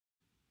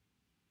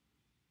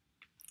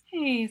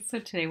Hey, so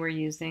today we're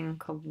using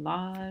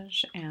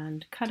collage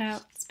and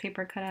cutouts,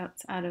 paper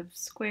cutouts out of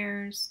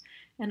squares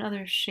and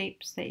other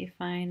shapes that you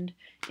find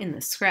in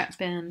the scrap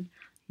bin.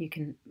 You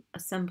can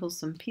assemble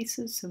some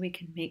pieces so we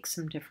can make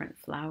some different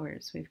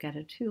flowers. We've got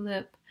a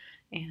tulip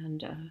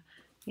and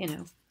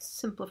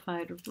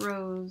simplified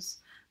rose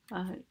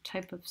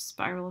type of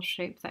spiral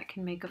shape that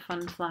can make a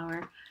fun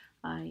flower.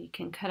 You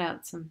can cut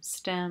out some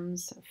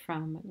stems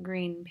from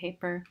green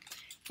paper,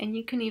 and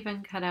you can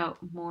even cut out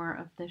more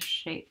of this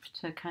shape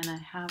to kind of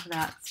have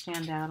that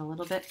stand out a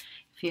little bit.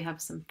 If you have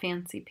some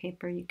fancy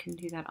paper, you can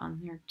do that on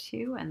there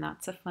too, and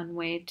that's a fun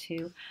way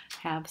to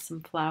have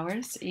some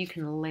flowers. You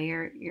can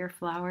layer your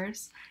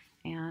flowers,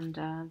 and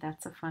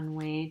that's a fun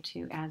way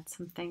to add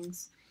some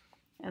things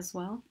as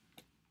well.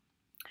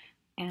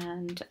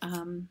 And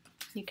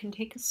you can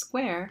take a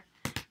square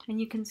and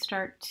you can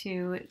start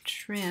to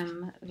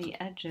trim the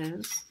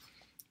edges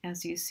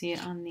as you see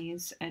it on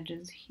these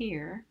edges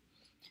here.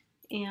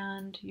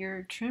 And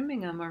you're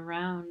trimming them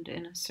around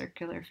in a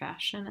circular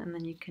fashion, and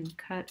then you can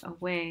cut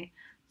away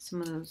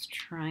some of those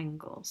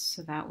triangles.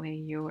 So that way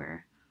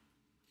you're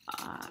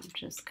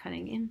just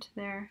cutting into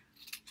there,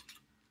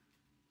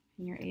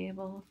 and you're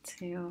able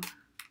to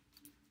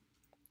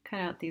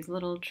cut out these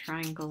little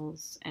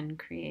triangles and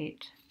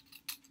create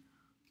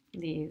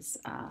these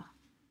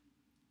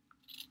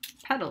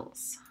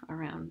petals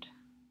around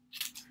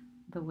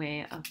the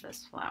way of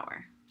this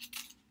flower.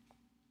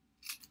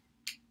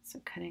 So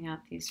cutting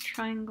out these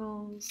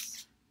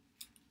triangles.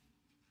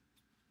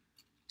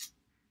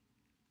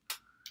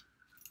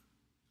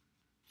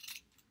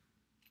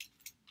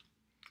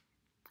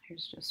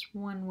 Here's just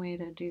one way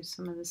to do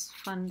some of this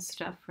fun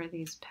stuff for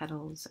these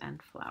petals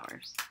and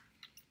flowers.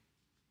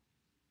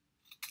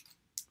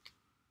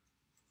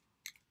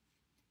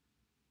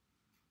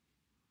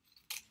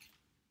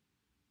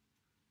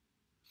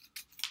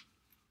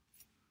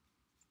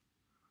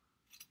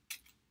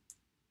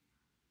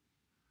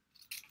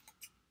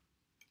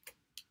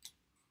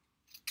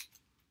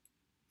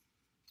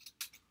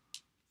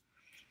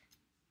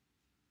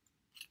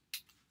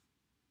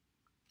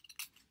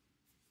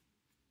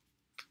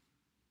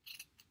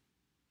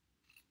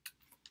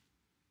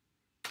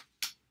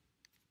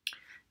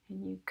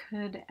 And you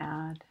could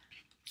add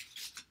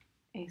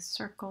a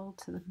circle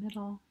to the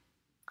middle.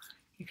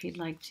 If you'd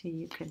like to,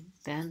 you could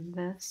bend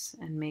this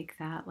and make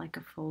that like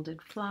a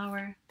folded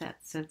flower that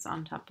sits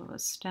on top of a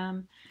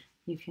stem.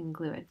 You can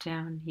glue it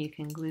down, you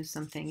can glue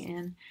something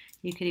in.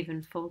 You could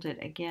even fold it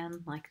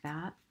again like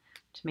that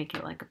to make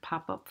it like a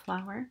pop-up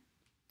flower.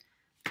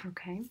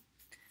 Okay,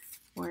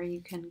 or you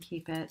can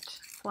keep it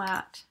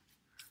flat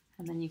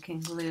and then you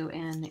can glue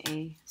in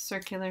a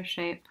circular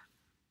shape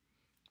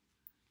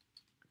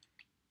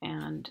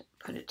and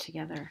put it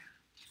together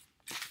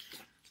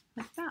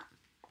like that.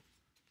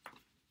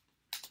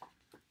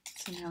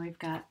 So now we've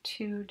got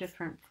two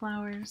different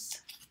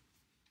flowers.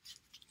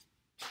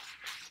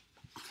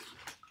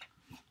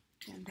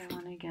 And I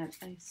want to get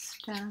a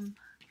stem.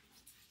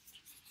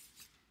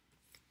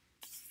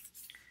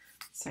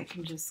 So I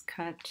can just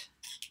cut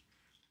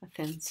a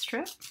thin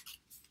strip.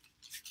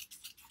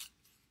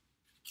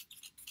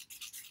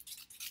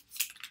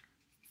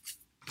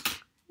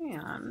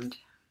 And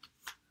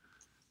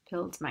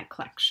build my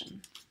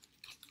collection.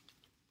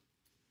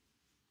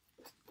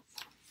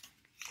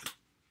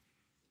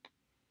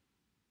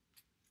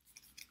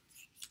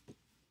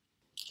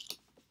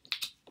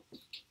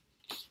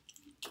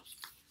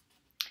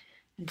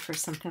 And for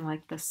something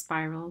like the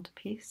spiraled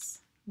piece,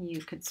 you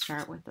could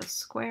start with a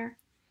square,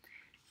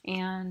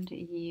 and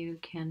you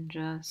can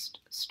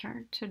just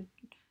start to,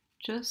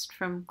 just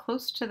from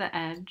close to the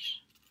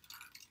edge,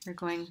 you're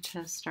going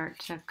to start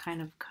to kind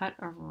of cut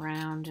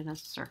around in a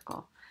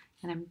circle.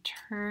 And I'm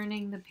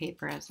turning the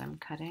paper as I'm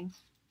cutting.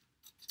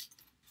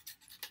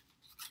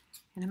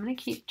 And I'm going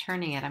to keep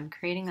turning it. I'm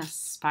creating a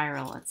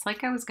spiral. It's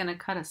like I was going to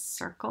cut a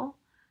circle,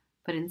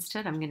 but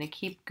instead I'm going to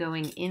keep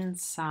going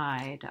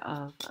inside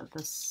of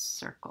the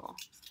circle.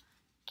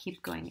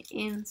 Keep going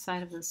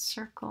inside of the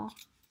circle.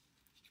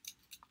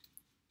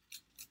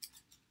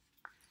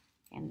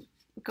 And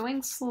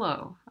going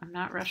slow. I'm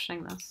not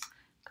rushing this.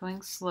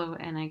 Going slow,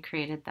 and I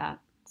created that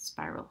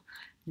spiral.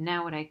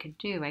 Now what I could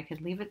do, I could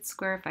leave it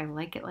square if I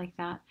like it like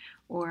that,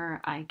 or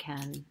I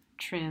can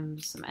trim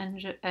some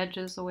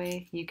edges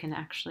away. You can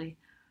actually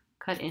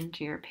cut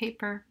into your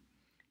paper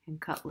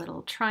and cut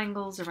little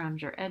triangles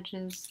around your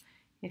edges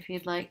if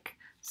you'd like,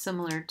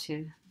 similar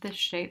to this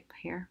shape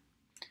here.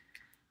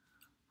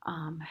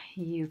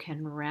 You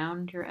can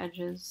round your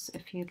edges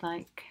if you'd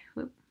like.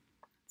 Whoop.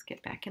 Let's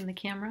get back in the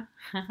camera.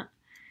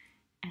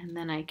 And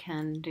then I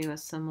can do a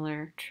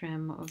similar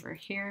trim over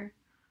here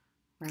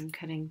where I'm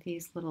cutting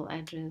these little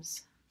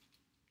edges.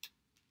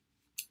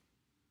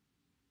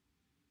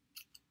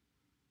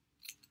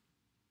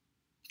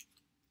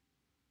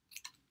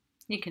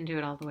 You can do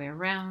it all the way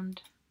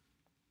around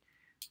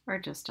or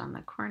just on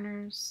the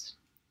corners.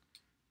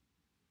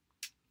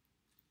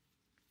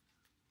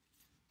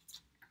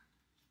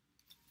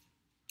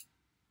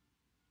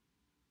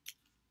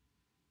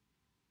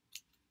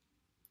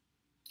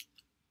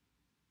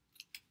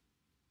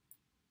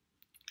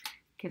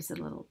 Gives it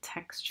a little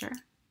texture.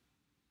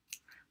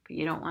 But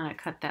you don't want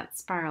to cut that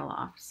spiral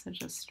off, so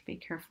just be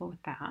careful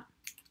with that.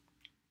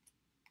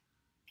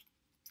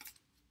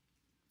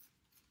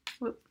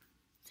 Whoop.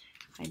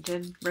 I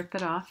did rip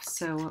it off,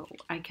 so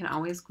I can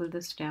always glue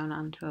this down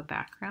onto a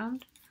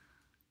background.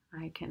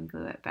 I can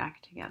glue it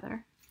back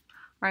together,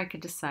 or I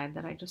could decide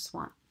that I just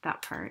want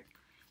that part.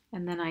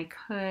 And then I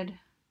could,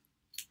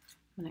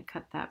 I'm going to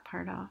cut that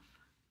part off.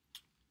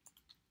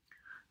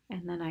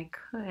 And then I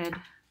could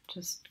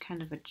just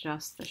kind of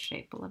adjust the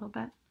shape a little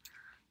bit.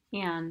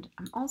 And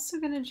I'm also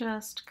going to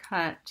just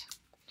cut,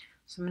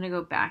 so I'm going to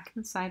go back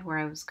inside where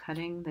I was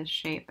cutting this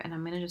shape, and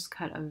I'm going to just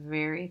cut a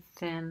very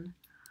thin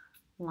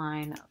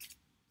line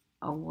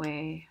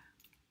away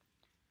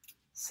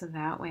so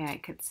that way I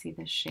could see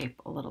the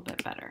shape a little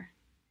bit better.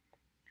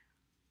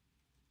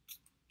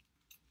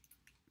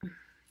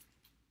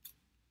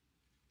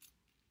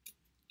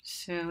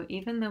 So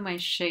even though my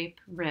shape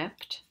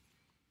ripped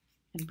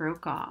and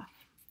broke off,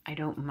 I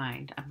don't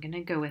mind. I'm going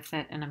to go with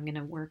it, and I'm going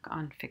to work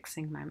on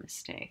fixing my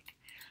mistake.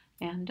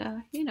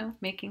 And, you know,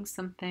 making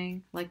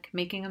something, like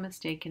making a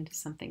mistake into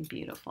something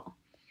beautiful.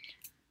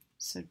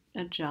 So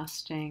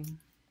adjusting,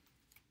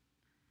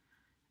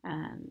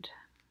 and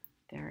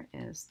there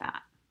is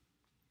that.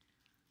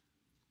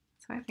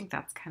 So I think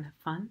that's kind of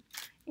fun.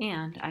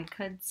 And I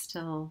could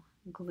still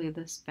glue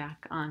this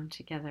back on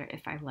together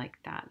if I like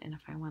that, and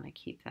if I want to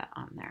keep that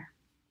on there.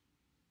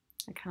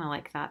 I kind of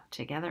like that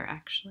together,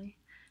 actually.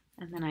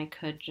 And then I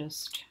could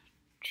just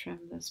trim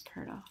this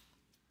part off.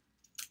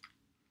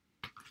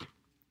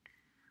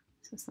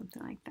 So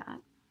something like that.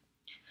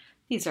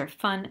 These are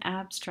fun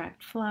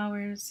abstract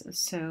flowers.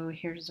 So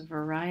here's a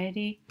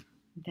variety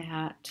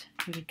that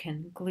you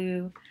can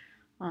glue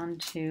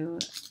onto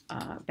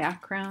a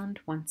background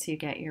once you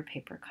get your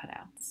paper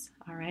cutouts.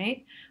 All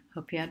right,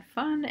 hope you had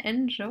fun.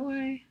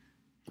 Enjoy.